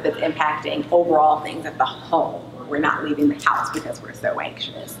course, if it's impacting overall things at the home, we're not leaving the house because we're so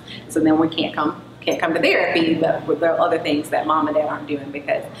anxious. So then we can't come to therapy, but there are other things that mom and dad aren't doing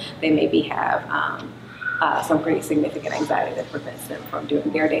because they maybe have some pretty significant anxiety that prevents them from doing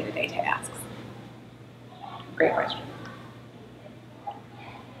their day-to-day tasks. Great question.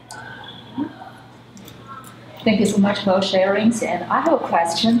 Thank you so much for sharing. And I have a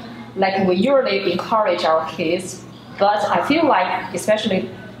question. Like, we usually encourage our kids, but I feel like, especially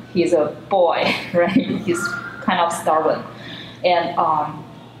he's a boy, right? He's kind of stubborn, and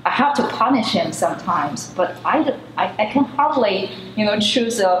I have to punish him sometimes. But I can hardly,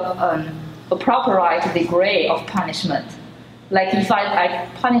 choose a proper right degree of punishment. Like if I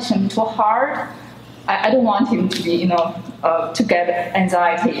punish him too hard, I don't want him to be, to get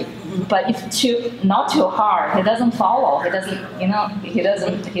anxiety. But if not too hard, he doesn't follow. He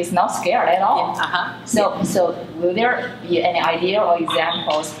doesn't. He's not scared at all. So will there be any idea or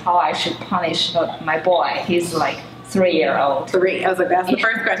examples how I should punish my boy? He's like 3-year-old. 3. I was like, that's the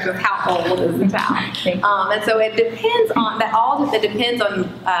first question. How old is the child? And so it depends on that. It depends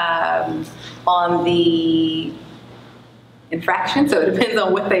on the infraction, so it depends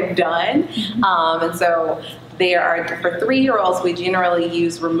on what they've done. And so for 3-year-olds, we generally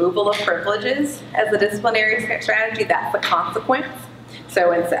use removal of privileges as a disciplinary strategy. That's the consequence.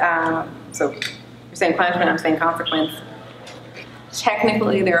 So it's so you're saying punishment, I'm saying consequence.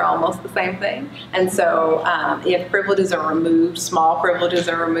 Technically, they're almost the same thing. And so if privileges are removed, small privileges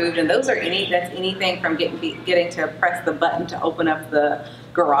are removed, and that's anything from getting to press the button to open up the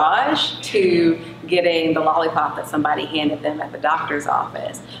garage to getting the lollipop that somebody handed them at the doctor's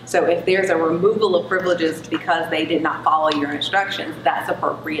office. So if there's a removal of privileges because they did not follow your instructions, that's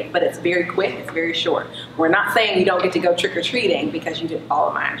appropriate, but it's very quick, it's very short. We're not saying you don't get to go trick-or-treating because you didn't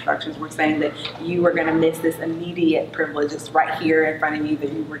follow my instructions. We're saying that you are gonna miss this immediate privilege that's right here in front of you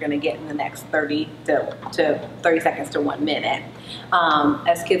that you were gonna get in the next 30 seconds to 1 minute.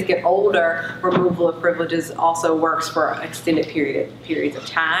 As kids get older, removal of privileges also works for extended periods of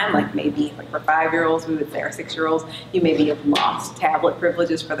time, like maybe for 5-year-olds, we would say, or 6-year-olds, you maybe have lost tablet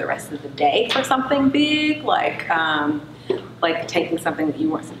privileges for the rest of the day for something big, like taking something that you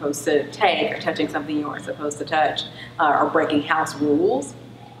weren't supposed to take, or touching something you weren't supposed to touch, or breaking house rules.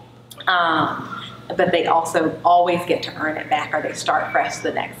 But they also always get to earn it back, or they start fresh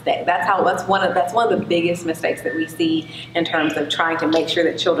the next day. That's one of the biggest mistakes that we see in terms of trying to make sure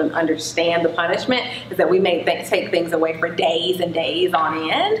that children understand the punishment, is that we may take things away for days and days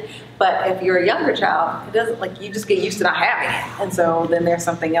on end. But if you're a younger child, it doesn't, you just get used to not having it. And so then there's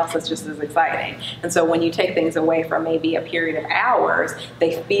something else that's just as exciting. And so when you take things away for maybe a period of hours,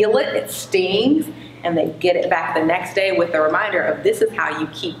 they feel it, it stings, and they get it back the next day with the reminder of, this is how you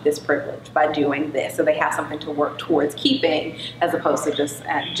keep this privilege, by doing this. So they have something to work towards keeping, as opposed to just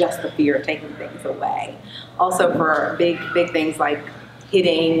the fear of taking things away. Also for big things like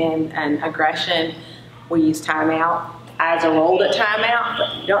hitting and aggression, we use timeout. Eyes are rolled at timeout,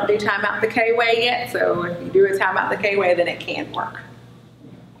 but you don't do timeout the K way yet. So if you do a timeout the K way, then it can work.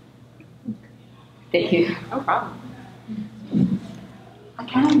 Thank you. No problem. I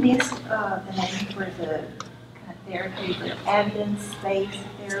kind of missed the name for the therapy, the evidence-based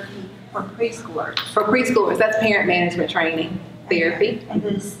therapy for preschoolers. For preschoolers, that's parent management training therapy. And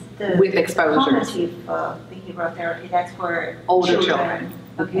the with exposures. Cognitive behavioral therapy, that's for older children.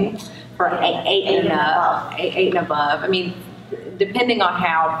 Okay. For eight and above. I mean, depending on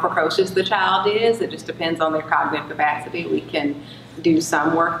how precocious the child is, it just depends on their cognitive capacity. We can do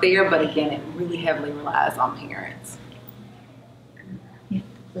some work there, but again, it really heavily relies on parents.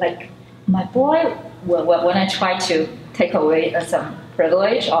 Like my boy, when I try to take away some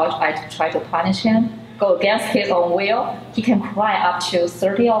privilege, or I try to punish him, go against his own will, he can cry up to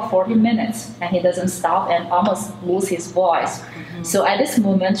 30 or 40 minutes, and he doesn't stop and almost lose his voice. Mm-hmm. So at this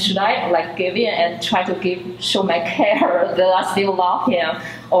moment, should I give in and try to show my care that I still love him,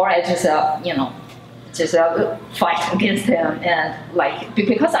 or I just fight against him, and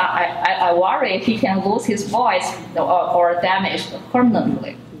because I worry he can lose his voice or damage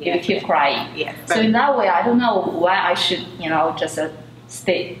permanently if he keep crying. Yes. So in that way, I don't know why I should just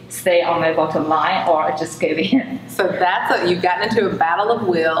stay on my bottom line or just give in. So you've gotten into a battle of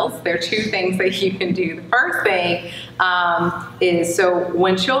wills. There are two things that you can do. The first thing is, so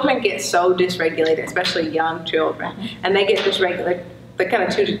when children get so dysregulated, especially young children, and they get dysregulated, they're kind of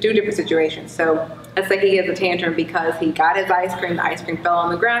two different situations. So let's say he has a tantrum because he got his ice cream, the ice cream fell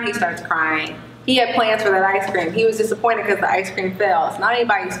on the ground, he starts crying. He had plans for that ice cream. He was disappointed because the ice cream fell. It's not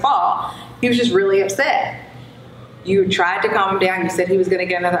anybody's fault. He was just really upset. You tried to calm him down. You said he was going to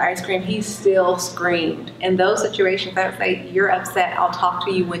get another ice cream. He still screamed. In those situations, I would say, you're upset. I'll talk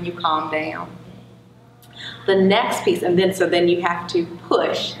to you when you calm down. The next piece, and then you have to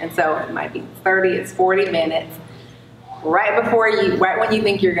push. And so it might be 30, it's 40 minutes. Right when you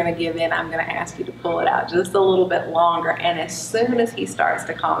think you're going to give in, I'm going to ask you to pull it out just a little bit longer. And as soon as he starts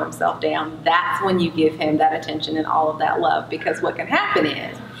to calm himself down, that's when you give him that attention and all of that love. Because what can happen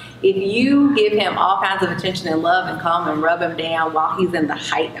is, If you give him all kinds of attention and love and calm and rub him down while he's in the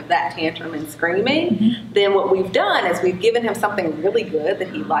height of that tantrum and screaming, then what we've done is we've given him something really good that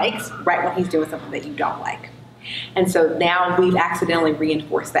he likes right when he's doing something that you don't like. And so now we've accidentally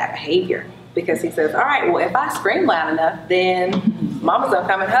reinforced that behavior because he says, all right, well, if I scream loud enough, then mama's gonna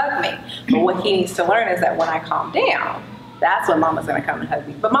come and hug me. But what he needs to learn is that when I calm down, that's when mama's gonna come and hug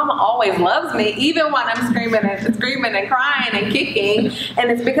me. But mama always loves me, even when I'm screaming and crying and kicking.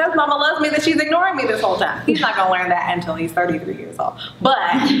 And it's because mama loves me that she's ignoring me this whole time. He's not gonna learn that until he's 33 years old.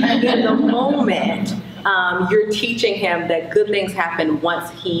 But in the moment, you're teaching him that good things happen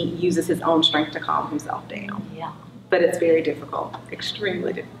once he uses his own strength to calm himself down. Yeah. But it's very difficult,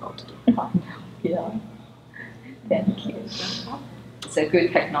 extremely difficult to do. Yeah. Thank you. It's a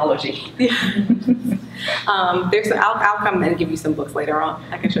good technology. I'll come and give you some books later on.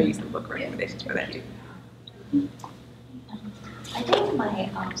 I can show you some book recommendations for that too. I think my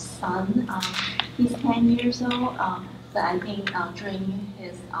son, he's 10 years old, but I think during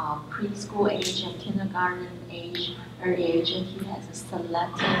his preschool age and kindergarten age, early age, he has a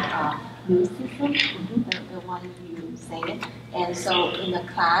selective mutism, the one you say. And so in the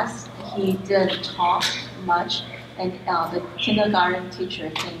class, he didn't talk much, and the kindergarten teacher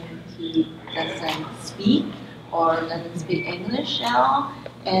thinks he doesn't speak or doesn't speak English at all,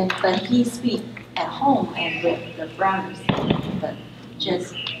 but he speaks at home and with the brothers, but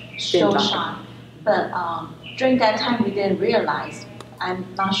just so shy. But during that time, we didn't realize. I'm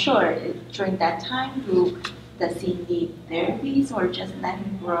not sure during that time, does he need therapies or just let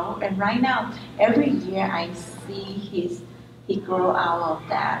him grow? And right now, every year I see he grow out of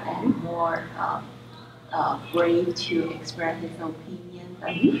that and more brave to express his opinion.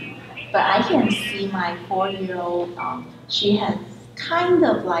 But I can see my 4-year-old, she has kind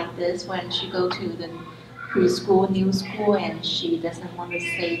of like this when she go to the preschool, new school, and she doesn't want to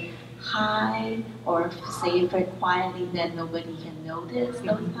say hi or say it very quietly that nobody can notice.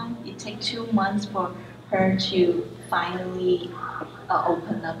 Those times it takes 2 months for her to finally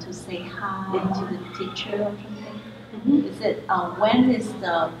open up to say hi to the teacher or something. Is it when is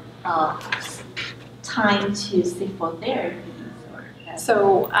the time to seek for therapy?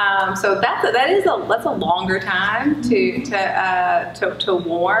 So that's a longer time to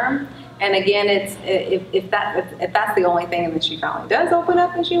warm. And again, it's if that's the only thing, and then she finally does open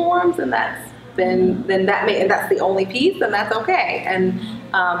up and she warms, and that's the only piece, then that's okay. And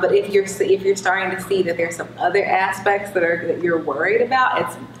but if you're starting to see that there's some other aspects that you're worried about,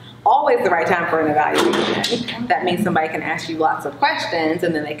 it's always the right time for an evaluation. That means somebody can ask you lots of questions,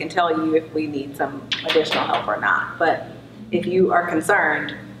 and then they can tell you if we need some additional help or not. But if you are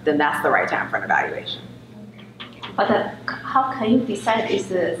concerned, then that's the right time for an evaluation. But how can you decide is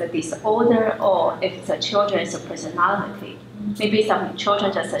the disorder or if the children's personality? Maybe some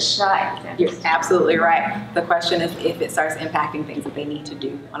children just shy. You're absolutely right. The question is if it starts impacting things that they need to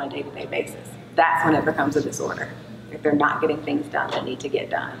do on a day-to-day basis. That's when it becomes a disorder. If they're not getting things done that need to get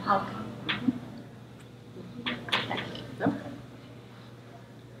done. Okay. So,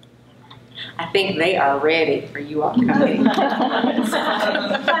 I think they are ready for you all to come in.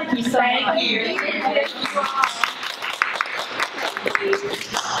 Thank you so much. Thank you.